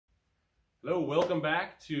Hello, welcome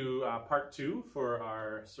back to part two for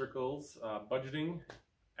our circles budgeting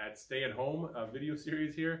at stay at home video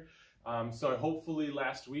series here. So hopefully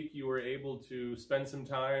last week you were able to spend some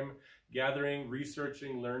time gathering,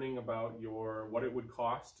 researching, learning about what it would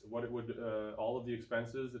cost, what it would, all of the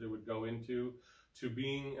expenses that it would go into to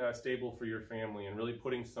being stable for your family, and really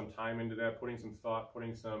putting some time into that, putting some thought,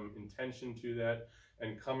 putting some intention to that,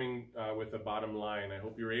 and coming with a bottom line. I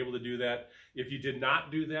hope you were able to do that. If you did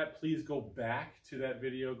not do that, please go back to that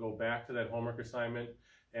video, go back to that homework assignment,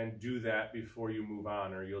 and do that before you move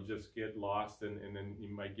on, or you'll just get lost and then you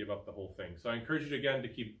might give up the whole thing. So I encourage you again to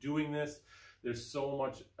keep doing this. There's so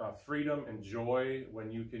much freedom and joy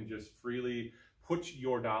when you can just freely put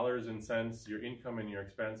your dollars and cents, your income and your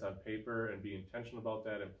expense on paper, and be intentional about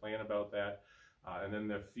that and plan about that. And then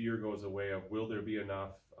the fear goes away of will there be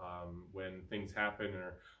enough when things happen,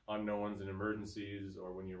 or unknowns and emergencies,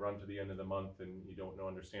 or when you run to the end of the month and you don't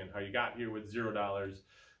understand how you got here with $0.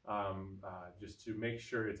 Just to make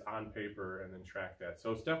sure it's on paper and then track that.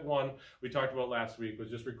 So step one, we talked about last week, was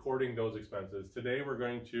just recording those expenses. Today we're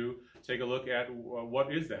going to take a look at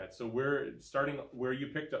what is that. So we're starting where you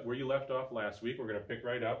picked up, where you left off last week. We're going to pick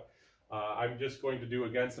right up. I'm just going to do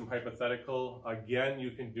again some hypothetical. Again, you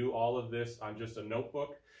can do all of this on just a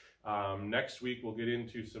notebook. Next week we'll get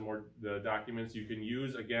into some more the documents. You can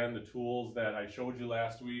use again the tools that I showed you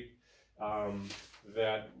last week,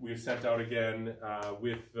 that we've sent out again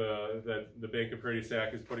with the Bank of Prairie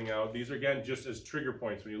Sauk is putting out. These are again just as trigger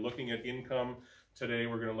points when you're looking at income. Today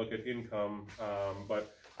we're going to look at income,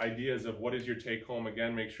 but ideas of what is your take home.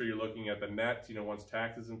 Again, make sure you're looking at the net, once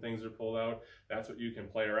taxes and things are pulled out. That's what you can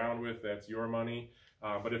play around with. That's your money.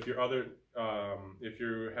 But if you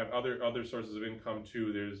have other sources of income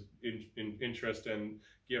too, there's interest and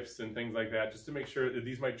gifts and things like that, just to make sure that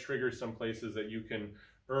these might trigger some places that you can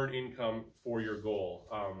earn income for your goal.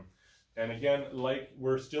 And again, like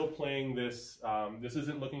we're still playing this, this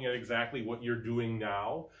isn't looking at exactly what you're doing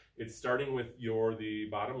now. It's starting with the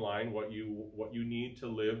bottom line, what you need to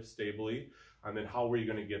live stably, and then how are you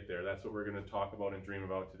going to get there? That's what we're going to talk about and dream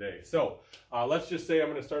about today. So let's just say I'm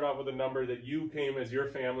going to start off with a number that you came as your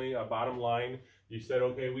family, a bottom line. You said,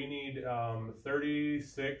 okay, we need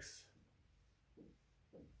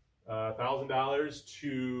 $36,000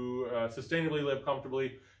 to sustainably live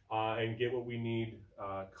comfortably and get what we need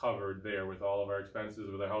covered there with all of our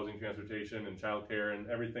expenses, with our housing, transportation, and childcare, and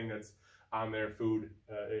everything that's on there, food,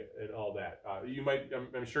 and all that.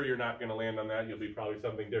 I'm sure you're not going to land on that. You'll be probably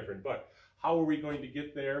something different. But how are we going to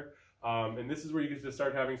get there? And this is where you get to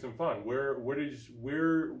start having some fun.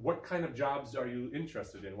 What kind of jobs are you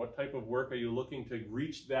interested in? What type of work are you looking to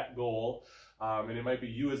reach that goal? And it might be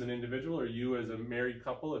you as an individual, or you as a married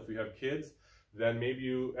couple if you have kids. Then maybe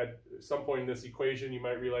you, at some point in this equation, you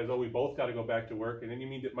might realize, oh, we both got to go back to work, and then you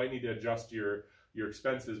might need to adjust your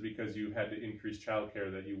expenses because you had to increase childcare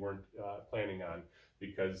that you weren't planning on,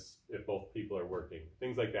 because if both people are working,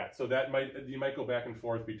 things like that. So you might go back and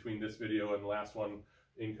forth between this video and the last one,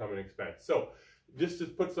 income and expense. So just to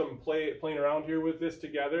put some playing around here with this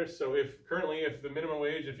together. So if the minimum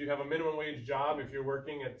wage, if you have a minimum wage job, if you're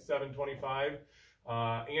working at $7.25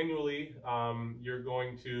 annually, you're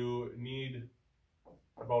going to need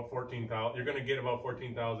about $14,000. You're going to get about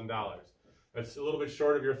 $14,000. That's a little bit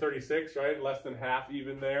short of your 36, right? Less than half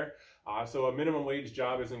even there. So a minimum wage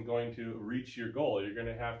job isn't going to reach your goal. You're going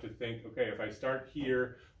to have to think, okay, if I start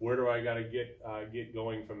here, where do I got to get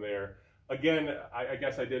going from there? Again, I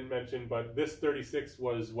guess I didn't mention, but this 36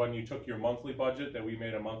 was when you took your monthly budget, that we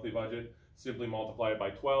made a monthly budget, simply multiply it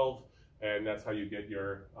by 12, and that's how you get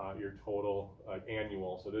your total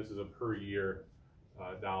annual. So this is a per year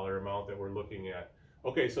dollar amount that we're looking at.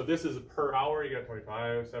 Okay, so this is per hour. You got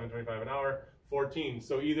 $7.25 an hour, 14.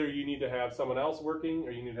 So either you need to have someone else working,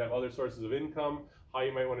 or you need to have other sources of income. How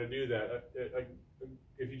you might want to do that?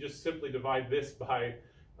 If you just simply divide this by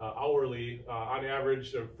hourly, on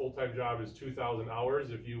average, a full-time job is 2,000 hours.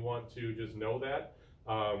 If you want to just know that,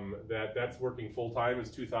 that's working full-time is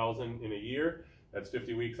 2,000 in a year. That's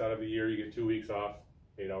 50 weeks out of the year. You get 2 weeks off,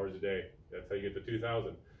 8 hours a day. That's how you get to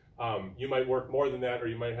 2,000. You might work more than that, or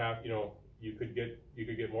you might have, you could get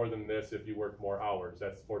more than this if you work more hours.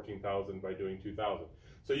 That's 14,000 by doing 2,000.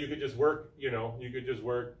 So you could just work,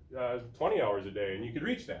 20 hours a day, and you could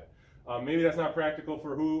reach that. Maybe that's not practical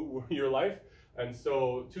for your life, and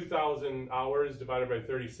so 2,000 hours divided by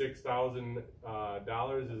 $36,000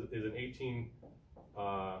 is an $18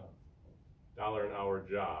 an hour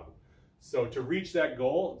job. So to reach that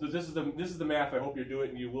goal, so this is the math I hope you're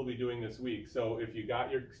doing. You will be doing this week. So if you got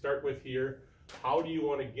your start with here, how do you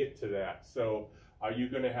want to get to that? So are you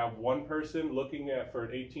going to have one person looking for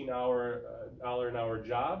an $18 an hour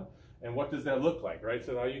job, And what does that look like, right?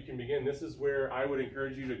 So now you can begin. This is where I would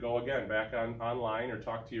encourage you to go again, back online or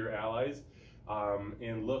talk to your allies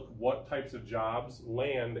and look what types of jobs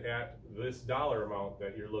land at this dollar amount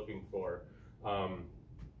that you're looking for.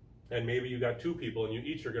 And maybe you got 2 people and you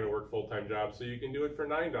each are going to work full-time jobs, so you can do it for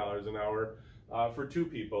 $9 an hour for 2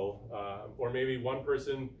 people. Or maybe one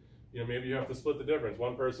person, maybe you have to split the difference.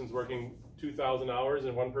 One person's working 2,000 hours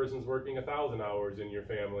and one person's working 1,000 hours in your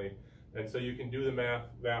family. And so you can do the math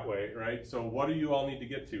that way, right? So what do you all need to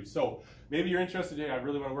get to? So maybe you're interested, hey, I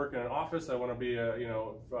really want to work in an office. I want to be a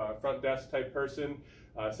front desk type person,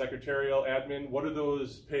 secretarial, admin. What are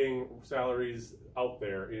those paying salaries out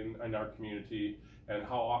there in our community, and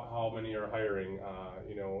how many are hiring?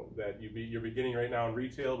 That you're beginning right now in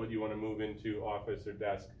retail, but you want to move into office or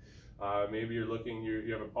desk. Maybe you're looking,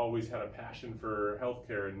 you have always had a passion for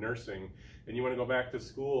healthcare and nursing, and you want to go back to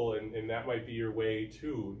school, and that might be your way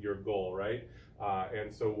to your goal, right?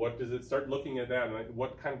 And so what does it start looking at that, and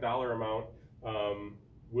what kind of dollar amount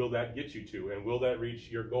will that get you to, and will that reach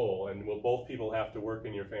your goal, and will both people have to work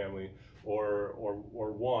in your family, or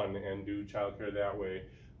one, and do childcare that way?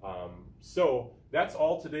 So that's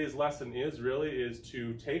all today's lesson is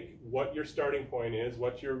to take what your starting point is,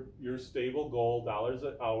 what your stable goal, dollars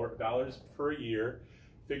an hour, dollars per year,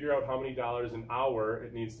 figure out how many dollars an hour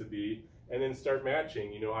it needs to be, and then start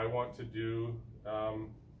matching. I want to do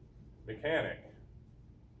mechanic.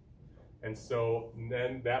 And so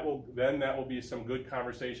then that will be some good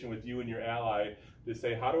conversation with you and your ally to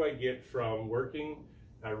say, how do I get from working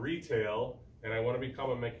retail, and I want to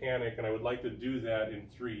become a mechanic, and I would like to do that in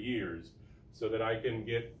 3 years so that I can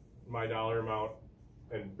get my dollar amount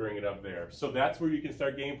and bring it up there. So that's where you can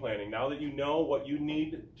start game planning. Now that you know what you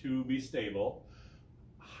need to be stable,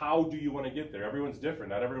 how do you want to get there? Everyone's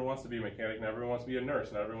different. Not everyone wants to be a mechanic, not everyone wants to be a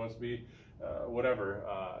nurse, not everyone wants to be whatever.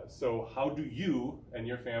 So how do you and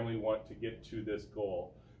your family want to get to this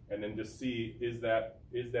goal? And then just see, is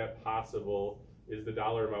that possible? Is the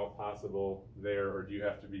dollar amount possible there, or do you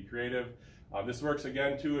have to be creative? This works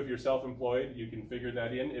again too if you're self-employed. You can figure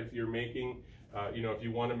that in. If you're making, if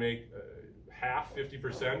you want to make half,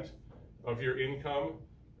 50% of your income,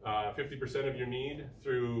 50% of your need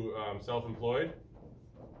through self-employed,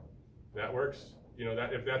 that works.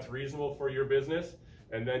 That if that's reasonable for your business,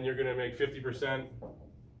 and then you're going to make 50%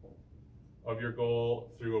 of your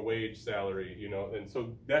goal through a wage salary, and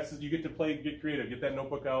so you get to get creative, get that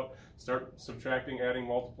notebook out, start subtracting, adding,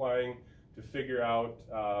 multiplying to figure out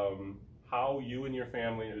how you and your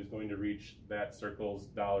family is going to reach that circle's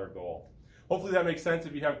dollar goal. Hopefully that makes sense.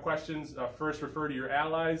 If you have questions, first refer to your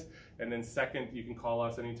allies, and then second, you can call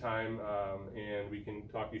us anytime, and we can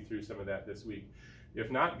talk you through some of that this week. If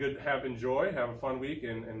not, have a fun week,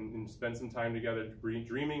 and spend some time together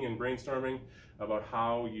dreaming and brainstorming about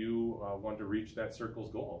how you want to reach that circle's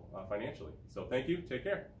goal financially. So thank you, take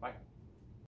care, bye.